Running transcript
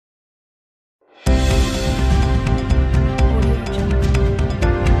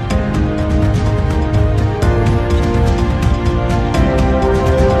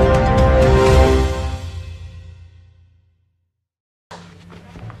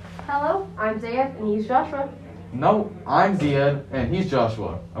Hello, I'm Zayed, and he's Joshua. No, I'm Ziad, and he's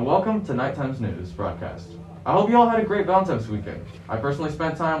Joshua, and welcome to Nighttime's News broadcast. I hope you all had a great Valentine's weekend. I personally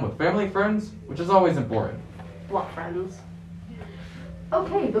spent time with family and friends, which is always important. What friends?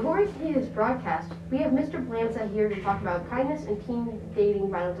 Okay, before we continue this broadcast, we have Mr. Blanza here to talk about kindness and teen dating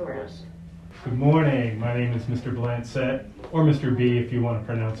violence awareness. Good morning. My name is Mr. Blancet, or Mr. B if you want to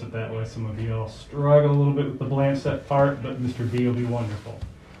pronounce it that way. Some of you all struggle a little bit with the Blancet part, but Mr. B will be wonderful.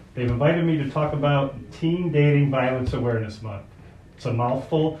 They've invited me to talk about Teen Dating Violence Awareness Month. It's a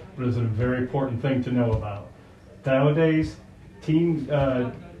mouthful, but it's a very important thing to know about. Nowadays, Teen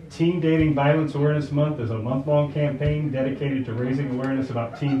Dating Violence Awareness Month is a month-long campaign dedicated to raising awareness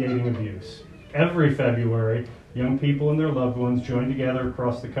about teen dating abuse. Every February, young people and their loved ones join together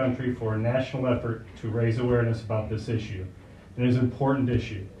across the country for a national effort to raise awareness about this issue. It is an important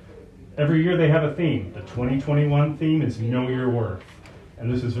issue. Every year they have a theme. The 2021 theme is Know Your Worth.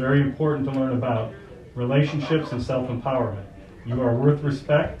 And this is very important to learn about relationships and self-empowerment. You are worth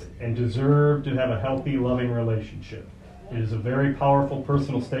respect and deserve to have a healthy, loving relationship. It is a very powerful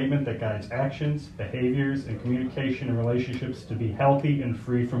personal statement that guides actions, behaviors, and communication in relationships to be healthy and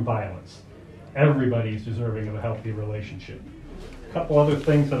free from violence. Everybody is deserving of a healthy relationship. A couple other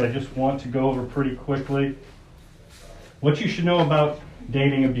things that I just want to go over pretty quickly. What you should know about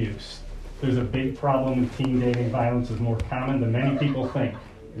dating abuse. There's a big problem with teen dating violence is more common than many people think.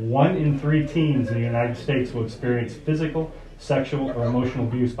 1 in 3 teens in the United States will experience physical, sexual, or emotional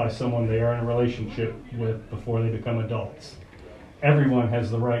abuse by someone they are in a relationship with before they become adults. Everyone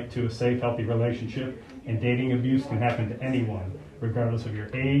has the right to a safe, healthy relationship, and dating abuse can happen to anyone, regardless of your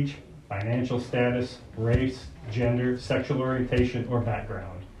age, financial status, race, gender, sexual orientation, or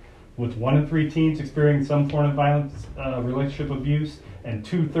background. With 1 in 3 teens experiencing some form of violence, relationship abuse, and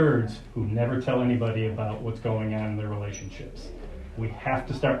 2/3 who never tell anybody about what's going on in their relationships. We have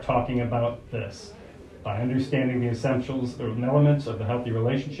to start talking about this by understanding the essentials or elements of the healthy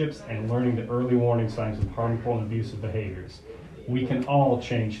relationships and learning the early warning signs of harmful and abusive behaviors. We can all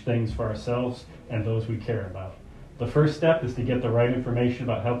change things for ourselves and those we care about. The first step is to get the right information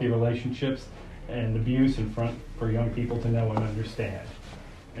about healthy relationships and abuse in front for young people to know and understand.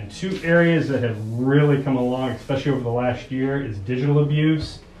 And 2 areas that have really come along, especially over the last year, is digital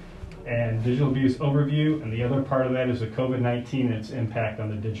abuse and digital abuse overview, and the other part of that is the COVID-19 and its impact on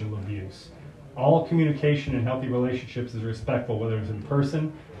the digital abuse. All communication in healthy relationships is respectful, whether it's in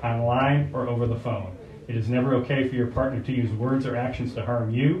person, online, or over the phone. It is never okay for your partner to use words or actions to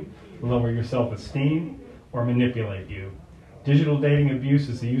harm you, lower your self-esteem, or manipulate you. Digital dating abuse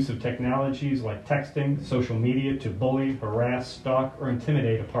is the use of technologies like texting, social media to bully, harass, stalk, or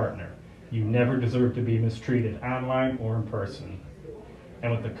intimidate a partner. You never deserve to be mistreated online or in person.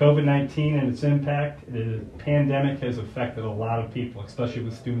 And with the COVID-19 and its impact, the pandemic has affected a lot of people, especially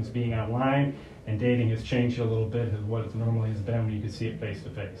with students being online, and dating has changed a little bit of what it normally has been when you can see it face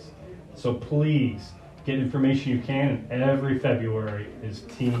to face. So please, get information you can, and every February is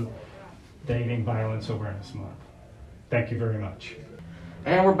Teen Dating Violence Awareness Month. Thank you very much.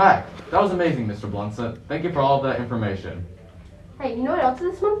 And we're back. That was amazing, Mr. Bluntset. Thank you for all of that information. Hey, you know what else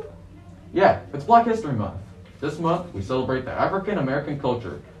is this month? Yeah, it's Black History Month. This month, we celebrate the African American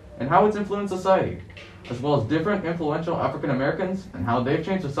culture and how it's influenced society, as well as different influential African Americans and how they've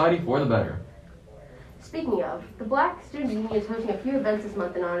changed society for the better. Speaking of, the Black Student Union is hosting a few events this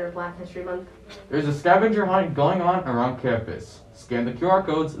month in honor of Black History Month. There's a scavenger hunt going on around campus. Scan the QR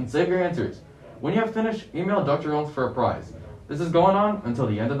codes and save your answers. When you have finished, email Dr. Owens for a prize. This is going on until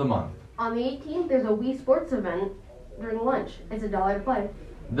the end of the month. On the 18th, there's a Wii Sports event during lunch. It's $1 to play.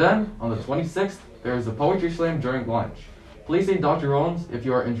 Then, on the 26th, there is a poetry slam during lunch. Please see Dr. Owens if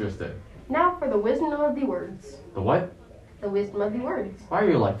you are interested. Now for the wisdom of the words. The what? The wisdom of the words. Why are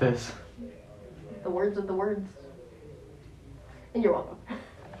you like this? The words of the words. And you're welcome.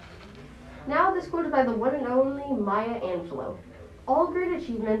 Now this quote is by the one and only Maya Angelou. All great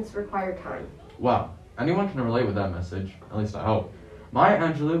achievements require time. Wow, anyone can relate with that message, at least I hope. Maya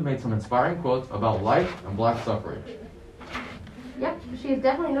Angelou made some inspiring quotes about life and black suffrage. Yep, she is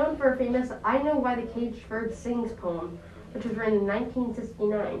definitely known for her famous I Know Why the Caged Bird Sings poem, which was written in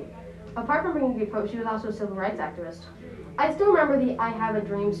 1969. Apart from being a good poet, she was also a civil rights activist. I still remember the I Have a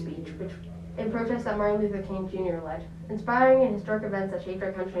Dream speech, which in protest that Martin Luther King Jr. led, inspiring and historic events that shaped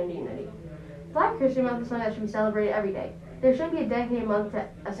our country into unity. Black History Month is something that should be celebrated every day. There shouldn't be a dedicated month to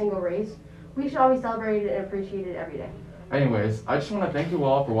a single race. We should always celebrate it and appreciate it every day. Anyways, I just want to thank you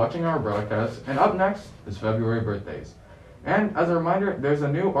all for watching our broadcast, and up next is February birthdays. And as a reminder, there's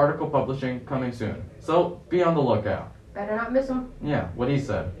a new article publishing coming soon, so be on the lookout. Better not miss them. Yeah, what he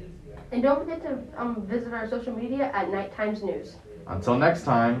said. And don't forget to visit our social media at Night Times News. Until next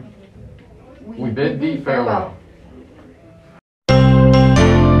time. we bid thee farewell.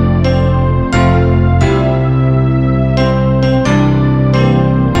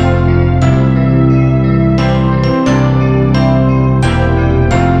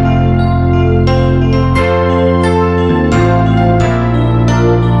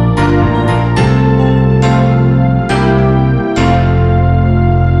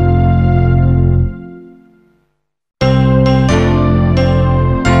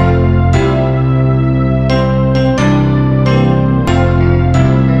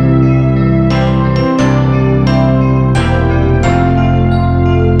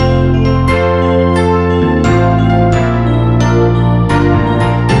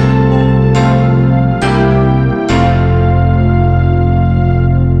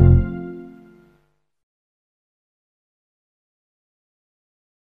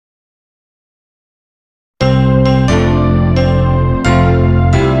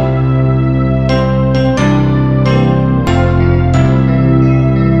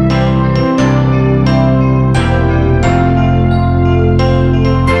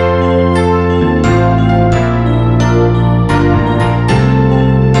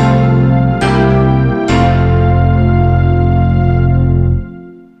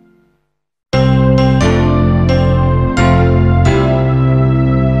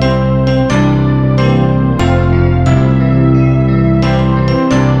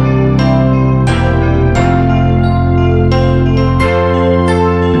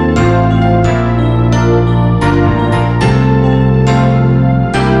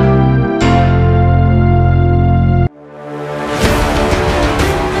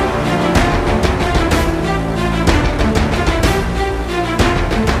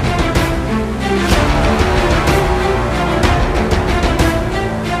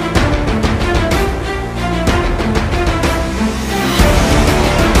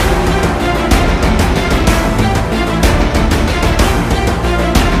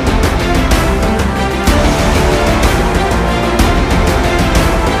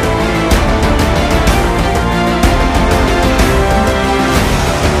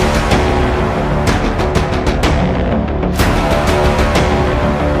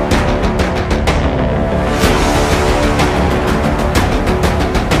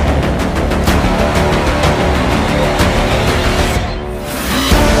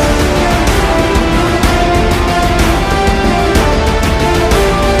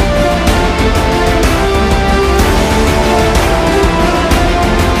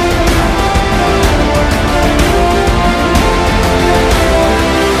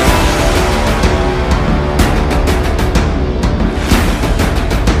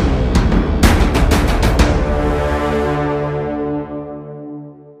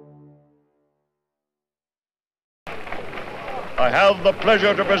 I have the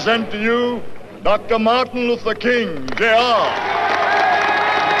pleasure to present to you Dr. Martin Luther King, Jr.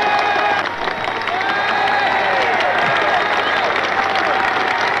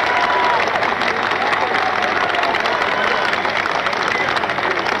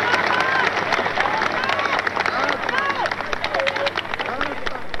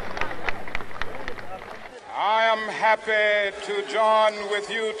 I am happy to join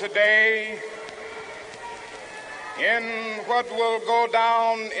with you today in what will go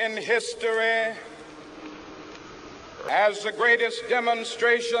down in history as the greatest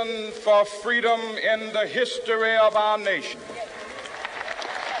demonstration for freedom in the history of our nation.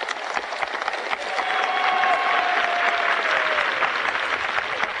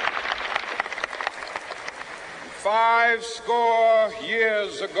 Five score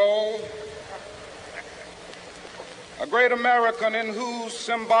years ago, a great American in whose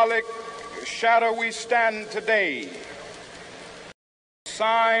symbolic shadow we stand today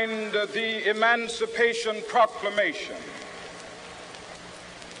signed the Emancipation Proclamation.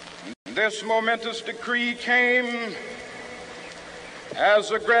 This momentous decree came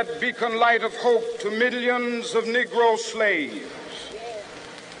as a great beacon light of hope to millions of Negro slaves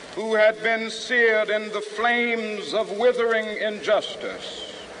who had been seared in the flames of withering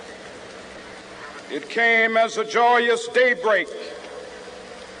injustice. It came as a joyous daybreak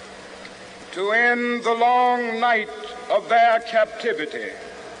to end the long night of their captivity.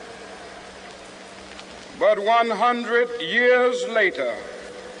 But 100 years later,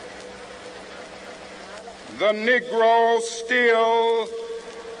 the Negro still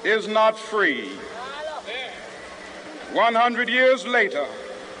is not free. 100 years later,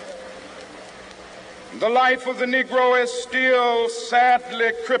 the life of the Negro is still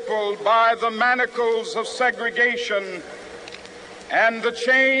sadly crippled by the manacles of segregation and the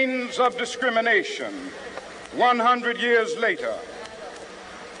chains of discrimination. 100 years later,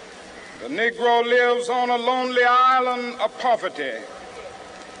 The Negro lives on a lonely island of poverty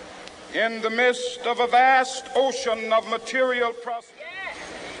in the midst of a vast ocean of material prosperity.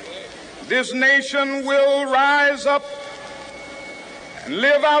 This nation will rise up and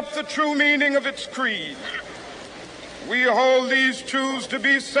live out the true meaning of its creed. We hold these truths to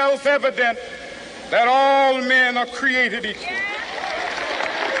be self-evident, that all men are created equal.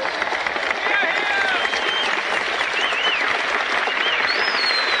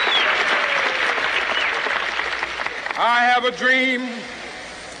 I have a dream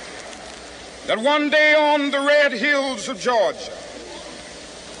that one day on the red hills of Georgia,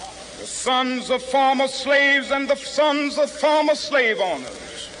 the sons of former slaves and the sons of former slave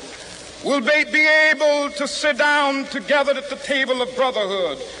owners will be able to sit down together at the table of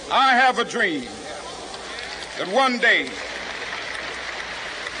brotherhood. I have a dream that one day,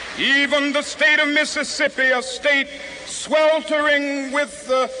 even the state of Mississippi, a state sweltering with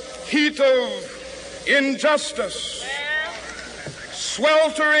the heat of injustice,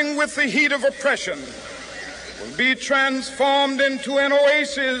 sweltering with the heat of oppression, will be transformed into an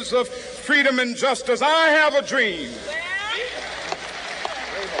oasis of freedom and justice. I have a dream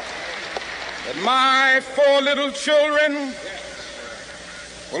that my 4 little children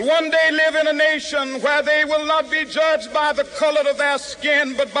will one day live in a nation where they will not be judged by the color of their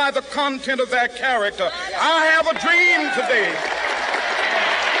skin, but by the content of their character. I have a dream today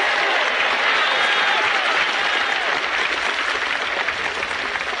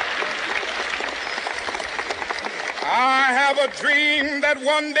a dream that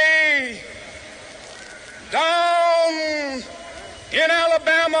one day down in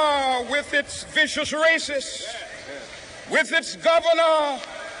Alabama, with its vicious racists, with its governor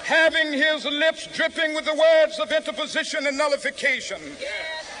having his lips dripping with the words of interposition and nullification,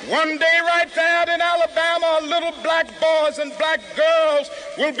 one day right there in Alabama, little black boys and black girls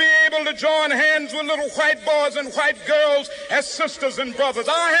will be able to join hands with little white boys and white girls as sisters and brothers.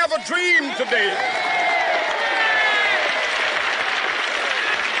 I have a dream today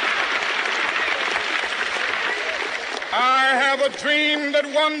I have a dream that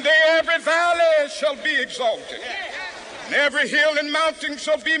one day every valley shall be exalted, and every hill and mountain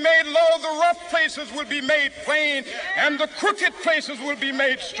shall be made low. The rough places will be made plain, and the crooked places will be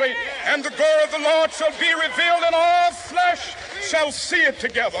made straight. And the glory of the Lord shall be revealed, and all flesh shall see it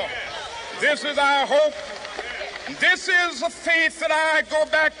together. This is our hope. This is a faith that I go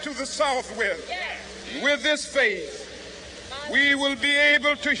back to the South with. With this faith, we will be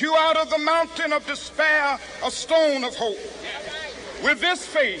able to hew out of the mountain of despair a stone of hope. With this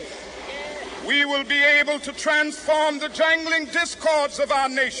faith, we will be able to transform the jangling discords of our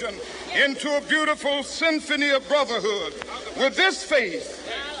nation into a beautiful symphony of brotherhood. With this faith,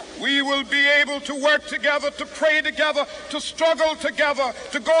 we will be able to work together, to pray together, to struggle together,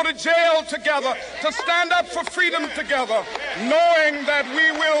 to go to jail together, to stand up for freedom together, knowing that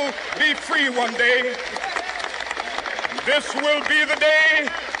we will be free one day. This will be the day.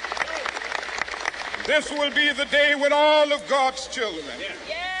 This will be the day when all of God's children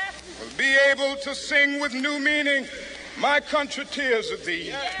will be able to sing with new meaning, "My country, tears of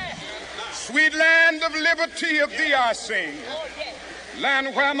thee. Sweet land of liberty, of thee I sing.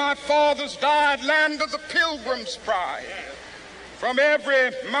 Land where my fathers died, land of the pilgrim's pride. From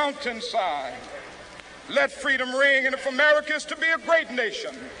every mountainside, let freedom ring. And if America is to be a great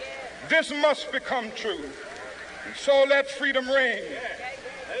nation, this must become true. And so let freedom ring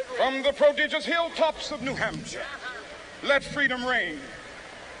from the prodigious hilltops of New Hampshire. Let freedom ring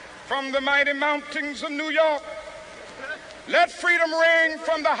from the mighty mountains of New York. Let freedom ring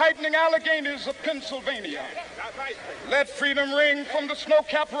from the heightening Alleghanies of Pennsylvania. Let freedom ring from the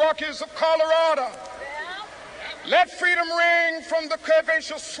snow-capped Rockies of Colorado. Let freedom ring from the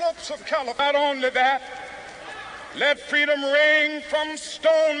curvaceous slopes of California. Not only that, let freedom ring from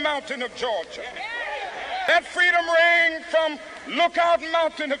Stone Mountain of Georgia. Let freedom ring from Lookout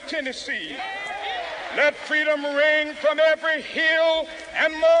Mountain of Tennessee. Let freedom ring from every hill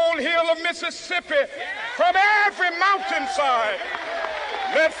and molehill of Mississippi, from every mountainside.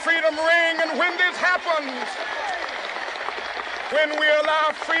 Let freedom ring, and when this happens, when we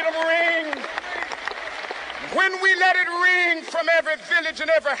allow freedom ring, when we let it ring from every village and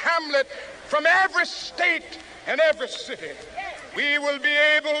every hamlet, from every state and every city, we will be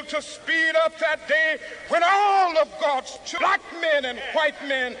able to speed up that day when all of God's children, black men and white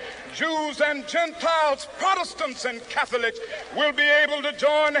men, Jews and Gentiles, Protestants and Catholics, will be able to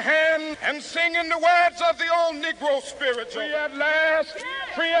join hands and sing in the words of the old Negro spiritual. Free at last,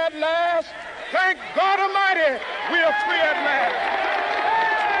 free at last. Thank God Almighty, we are free at last.